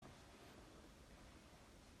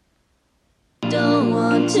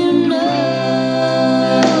want to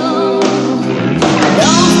know.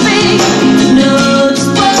 Don't speak, know just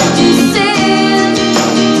what you said.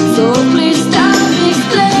 So please stop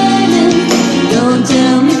explaining. Don't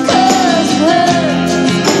tell me 'cause it hurts.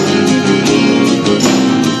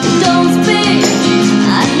 Don't speak,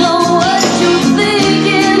 I know what you're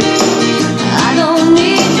thinking. I don't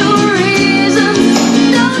need your reasons.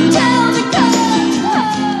 Don't tell me 'cause it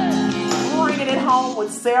hurts. Bringing it home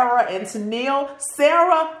with Sarah and Tennille.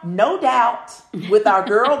 Sarah, no doubt, with our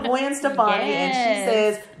girl Gwen Stefani, and she Yes.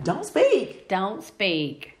 says, "Don't speak." Don't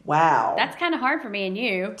speak. Wow. That's kind of hard for me and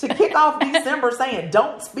you. to kick off December saying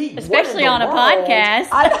 "Don't speak," What in Especially the on a world? podcast.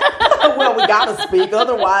 Well, we gotta speak,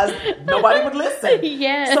 otherwise nobody would listen.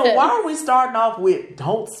 Yes. So why are we starting off with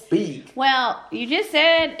 "Don't speak"? Well, you just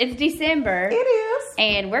said it's December. It is.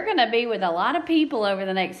 And we're going to be with a lot of people over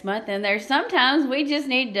the next month. And there's sometimes we just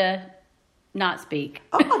need to not speak.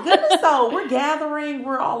 Oh my goodness! So we're gathering.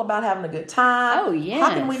 We're all about having a good time. Oh, yes. How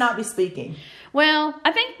can we not be speaking? Well,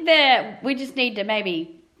 I think that we just need to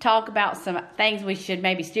maybe talk about some things we should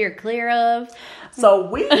maybe steer clear of. So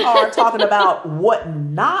we are talking about what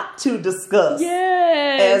not to discuss.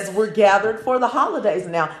 Yes. As we're gathered for the holidays.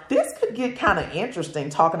 Now, this could get kind of interesting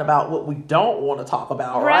talking about what we don't want to talk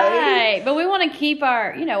about, right? Right. But we want to keep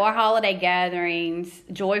our, our holiday gatherings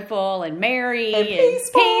joyful and merry And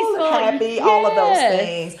peaceful and happy, all of those Yes.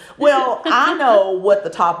 things. Well, I know what the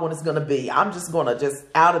top one is going to be. I'm just going to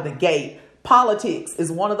out of the gate. Politics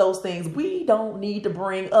is one of those things we don't need to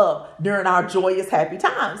bring up during our joyous, happy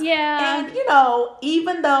times. Yeah. And,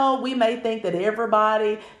 even though we may think that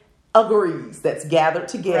everybody agrees that's gathered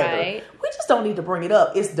together, Right. we just don't need to bring it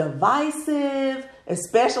up. It's divisive,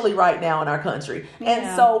 especially right now in our country. And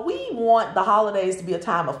Yeah. so we want the holidays to be a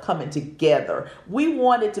time of coming together. We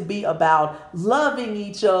want it to be about loving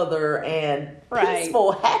each other and Right.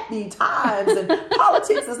 peaceful, happy times. And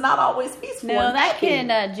politics is not always peaceful. No, and that happy.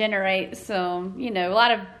 can generate some, a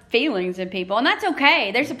lot of feelings in people. And that's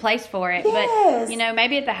okay. There's a place for it. Yes. But,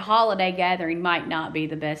 maybe at the holiday gathering might not be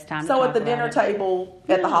the best time to So talk at the about dinner it. table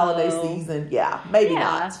at the holiday No. season, maybe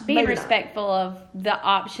not. Being Maybe not. respectful of the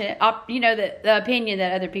option, the opinion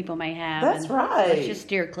that other people may have. That's and right. Let's just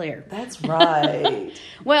steer clear. That's right.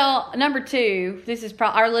 Well, number 2, this is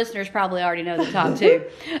our listeners probably already know the top 2.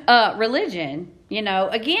 Religion.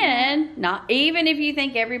 Again, not even if you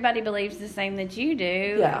think everybody believes the same that you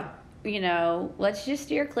do. Yeah. Let's just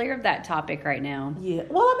steer clear of that topic right now. Yeah.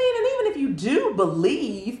 Well, I mean, and even if you do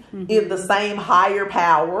believe in the same higher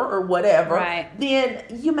power or whatever, Right. then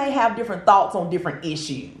you may have different thoughts on different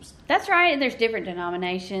issues. That's right. And there's different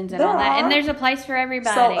denominations and There all that. are. And there's a place for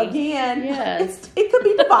everybody. So again, Yes. it could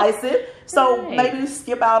be divisive. So Right. maybe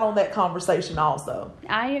skip out on that conversation also.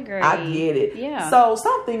 I agree. I get it. Yeah. So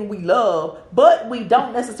something we love, but we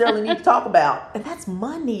don't necessarily need to talk about, and that's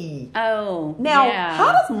money. Oh, Now, yeah.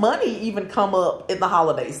 how does money even come up in the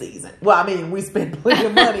holiday season? Well, I mean, we spend plenty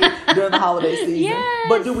of money during the holiday season, Yes.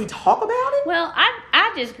 but do we talk about it? Well,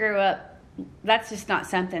 I just grew up. That's just not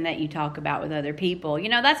something that you talk about with other people.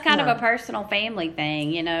 That's kind of Yeah. a personal family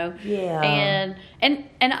thing, Yeah. And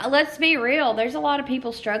let's be real. There's a lot of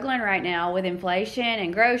people struggling right now with inflation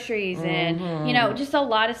and groceries and, just a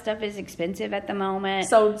lot of stuff is expensive at the moment.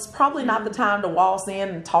 So it's probably not the time to waltz in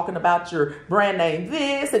and talking about your brand name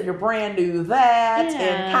this and your brand new that Yeah.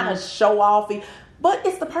 and kind of show offy. But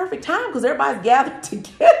it's the perfect time because everybody's gathered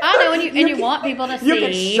together. I know, and you want people to You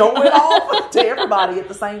can see. show it off to everybody at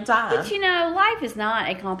the same time. But life is not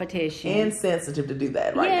a competition. Insensitive to do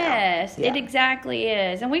that right now. Yes, Yeah. it exactly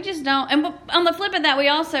is. And we just don't. And on the flip of that, we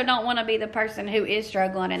also don't want to be the person who is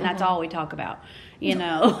struggling and that's all we talk about. And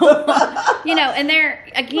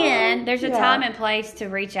there's a Yeah. time and place to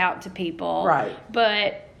reach out to people. Right.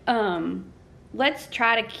 But let's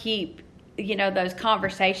try to keep, those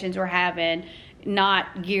conversations we're having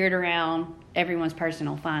not geared around everyone's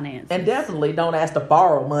personal finances. And definitely don't ask to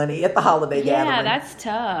borrow money at the holiday gathering. Yeah, that's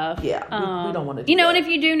tough. Yeah, we don't want to do And that. if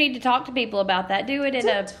you do need to talk to people about that, do it in Do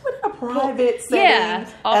a it in a private setting yeah,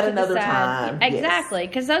 off at to the another side. time. Yes. Exactly,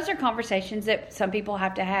 because those are conversations that some people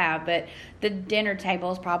have to have, but the dinner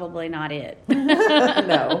table is probably not it.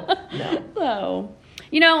 No. So,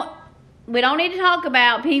 we don't need to talk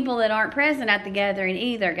about people that aren't present at the gathering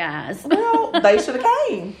either, guys. Well, they should have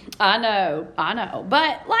came. I know.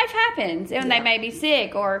 But life happens, and Yeah. they may be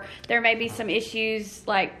sick, or there may be some issues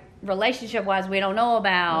like relationship-wise we don't know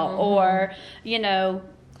about, or,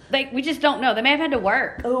 we just don't know. They may have had to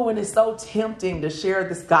work. Oh, and it's so tempting to share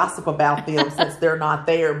this gossip about them since they're not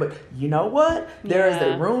there. But you know what? There is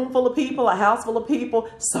a room full of people, a house full of people.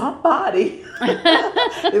 Somebody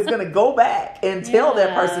is going to go back and tell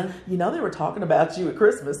that person, you know, they were talking about you at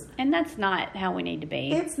Christmas. And that's not how we need to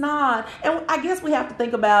be. It's not. And I guess we have to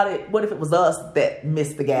think about it. What if it was us that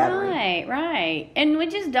missed the gathering? Right. And we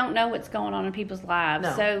just don't know what's going on in people's lives.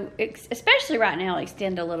 No. So, especially right now,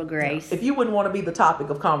 extend a little grace. If you wouldn't want to be the topic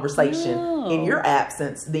of conversation in your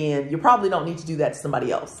absence, then you probably don't need to do that to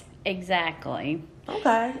somebody else. Exactly.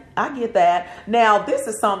 Okay, I get that. Now, this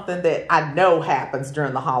is something that I know happens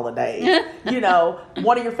during the holidays. You know,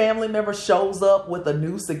 one of your family members shows up with a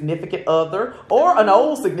new significant other or an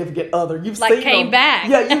old significant other. You've like seen came them. back.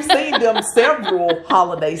 Yeah, you've seen them several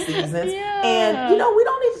holiday seasons. Yeah. And, you know, we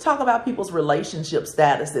don't need to talk about people's relationship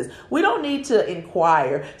statuses. We don't need to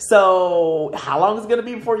inquire. So, how long is it going to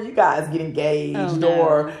be before you guys get engaged? Oh, no.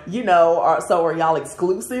 Or, you know, are y'all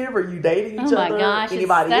exclusive? Are you dating each other? Oh my gosh,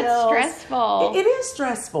 Anybody that's else? stressful. It is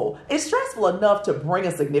stressful. It's stressful enough to bring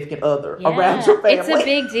a significant other around your family. It's a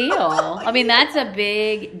big deal. I mean, that's a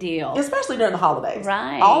big deal. Especially during the holidays.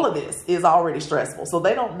 Right. All of this is already stressful. So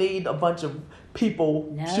they don't need a bunch of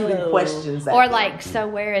people shooting questions at or them. like, so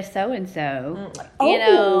where is so and so? Oh, You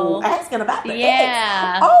know, asking about the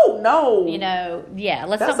Yeah. ex. Oh no. you know, yeah.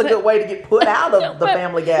 Let's That's not a good way to get put out of the put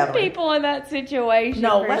family gathering. people in that situation.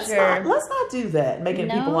 No, for let's sure. not do that. Making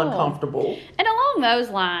people No. uncomfortable. And along those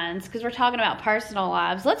lines, because we're talking about personal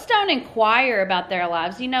lives, let's don't inquire about their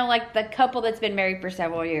lives. You know, like the couple that's been married for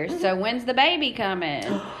several years. So when's the baby coming?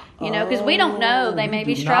 You know, because we don't know. They may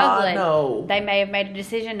be do not struggling. know. They may have made a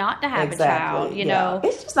decision not to have Exactly. a child. You Yeah. know,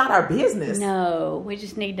 It's just not our business. no, we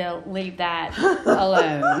just need to leave that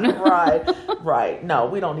alone. Right. No,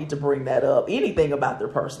 we don't need to bring that up. Anything about their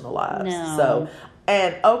personal lives. No. So,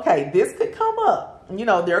 and okay, this could come up. You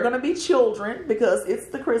know, they're going to be children because it's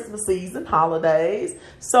the Christmas season, holidays.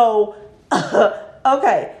 So,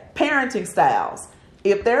 okay, parenting styles.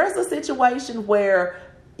 If there's a situation where,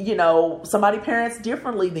 you know, somebody parents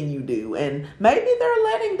differently than you do, and maybe they're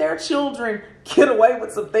letting their children get away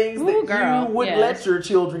with some things that girl, you wouldn't yes. let your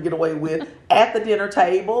children get away with at the dinner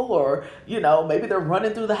table, or, you know, maybe they're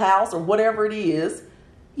running through the house or whatever it is.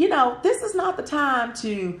 You know, this is not the time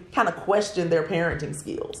to kind of question their parenting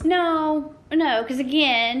skills. No, because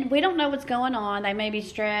again, we don't know what's going on. They may be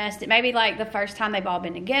stressed. It may be like the first time they've all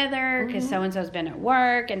been together because so-and-so's been at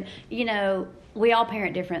work, and, you know, we all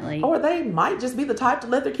parent differently. Or they might just be the type to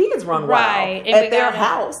let their kids run Right. wild And at we their gotta-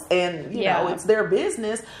 house, and you know, Yeah. it's their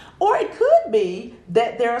business. Or it could be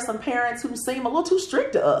that there are some parents who seem a little too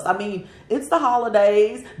strict to us. I mean, it's the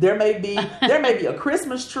holidays. There may be a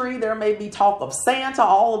Christmas tree. There may be talk of Santa.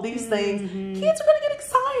 All of these things. Kids are going to get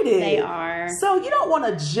excited. They are. So you don't want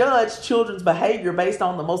to judge children's behavior based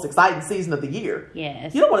on the most exciting season of the year.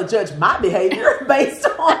 Yes. You don't want to judge my behavior based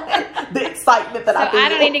on the excitement that So I feel. I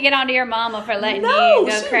don't need to get onto your mama for letting No, you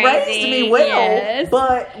go she crazy. raised me well, Yes.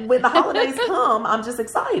 but when the holidays come, I'm just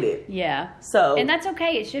excited. Yeah. So, And that's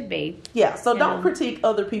okay. It should be. yeah, so don't Yeah. critique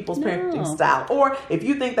other people's parenting No. style. Or if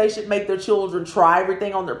you think they should make their children try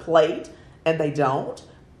everything on their plate and they don't,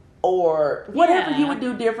 or whatever Yeah. you would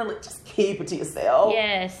do differently, just keep it to yourself.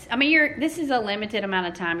 Yes. I mean, this is a limited amount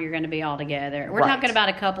of time you're going to be all together. We're Right. talking about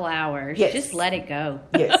a couple hours. Yes. Just let it go.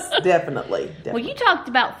 Yes, definitely. Well, you talked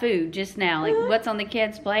about food just now, like what's on the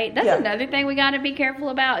kids' plate. That's Yeah. another thing we got to be careful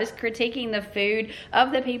about is critiquing the food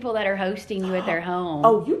of the people that are hosting you at their home.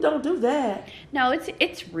 Oh, you don't do that. No,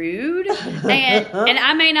 it's rude, and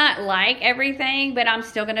I may not like everything, but I'm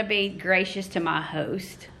still going to be gracious to my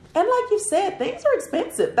host. And like you said, things are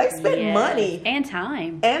expensive. They spend Yes. money and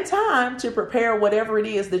time. and time to prepare whatever it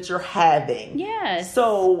is that you're having. Yes.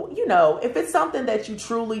 So, you know, if it's something that you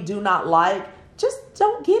truly do not like, just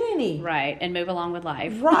don't get any. Right, and move along with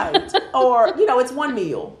life. Right. Or, you know, it's one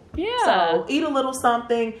meal. Yeah. So eat a little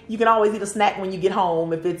something. You can always eat a snack when you get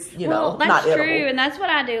home if it's, you know, That's not true, edible. and that's what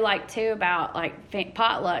I do like too about like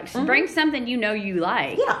potlucks. Bring something you know you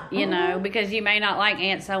like. Yeah. You know, because you may not like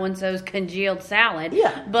Aunt so and so's congealed salad.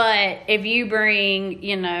 Yeah. But if you bring,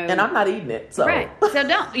 you know, And I'm not eating it. So right, so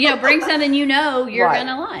don't bring something you know you're Right.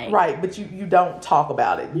 gonna like. Right, but you don't talk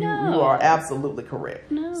about it. You No. are absolutely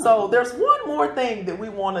correct. No. So there's one more thing that we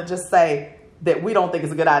want to just say that we don't think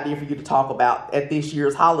is a good idea for you to talk about at this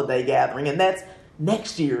year's holiday gathering, and that's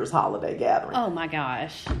next year's holiday gathering. Oh my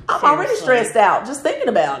gosh. I'm already Seriously. stressed out just thinking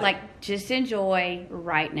about it. Like, just enjoy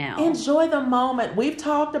right now. Enjoy the moment. We've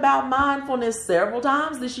talked about mindfulness several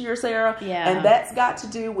times this year, Sarah. Yeah. And that's got to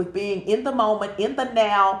do with being in the moment, in the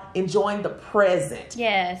now, enjoying the present.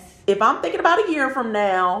 Yes. If I'm thinking about a year from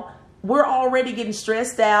now, we're already getting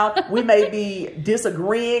stressed out. We may be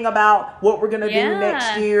disagreeing about what we're going to do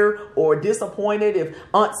next year, or disappointed if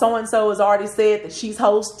Aunt so-and-so has already said that she's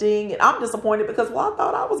hosting. And I'm disappointed because, well, I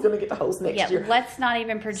thought I was going to get to host next year. Let's not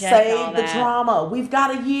even project Save all the that. drama. We've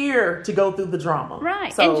got a year to go through the drama.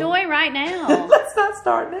 Right. So, Enjoy right now. let's not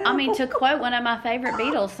start now. I mean, to quote one of my favorite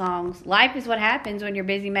Beatles songs, life is what happens when you're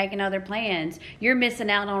busy making other plans. You're missing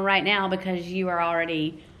out on right now because you are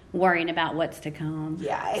already worrying about what's to come.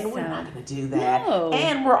 Yeah, and we're not going to do that. No.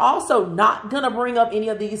 And we're also not going to bring up any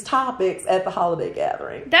of these topics at the holiday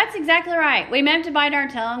gathering. That's exactly right. We meant to bite our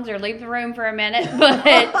tongues or leave the room for a minute, but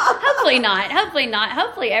hopefully not. Hopefully not.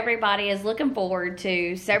 Hopefully everybody is looking forward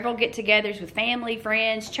to several get-togethers with family,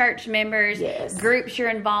 friends, church members, groups you're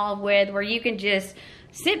involved with, where you can just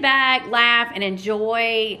sit back, laugh, and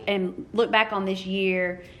enjoy and look back on this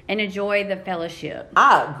year and enjoy the fellowship.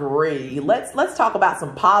 I agree. Let's talk about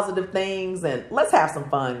some positive things and let's have some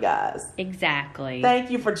fun, guys. Exactly.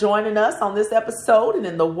 Thank you for joining us on this episode. And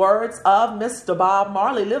in the words of Mr. Bob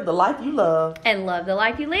Marley, live the life you love. And love the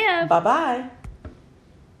life you live. Bye-bye.